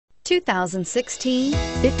2016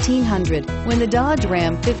 1500. When the Dodge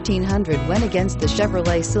Ram 1500 went against the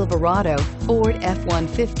Chevrolet Silverado, Ford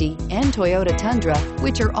F-150, and Toyota Tundra,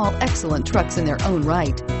 which are all excellent trucks in their own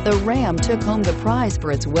right, the Ram took home the prize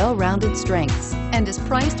for its well-rounded strengths and is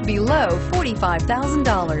priced below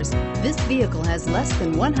 $45,000. This vehicle has less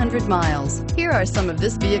than 100 miles. Here are some of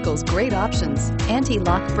this vehicle's great options: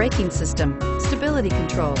 anti-lock braking system, stability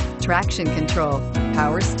control, traction control,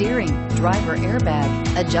 power steering, driver airbag,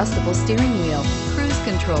 adjustable steering wheel, cruise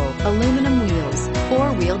control, aluminum wheels,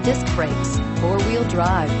 four-wheel disc brakes, four-wheel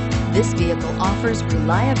drive. This vehicle offers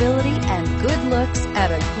reliability and good looks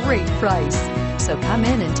at a great price. So come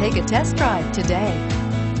in and take a test drive today.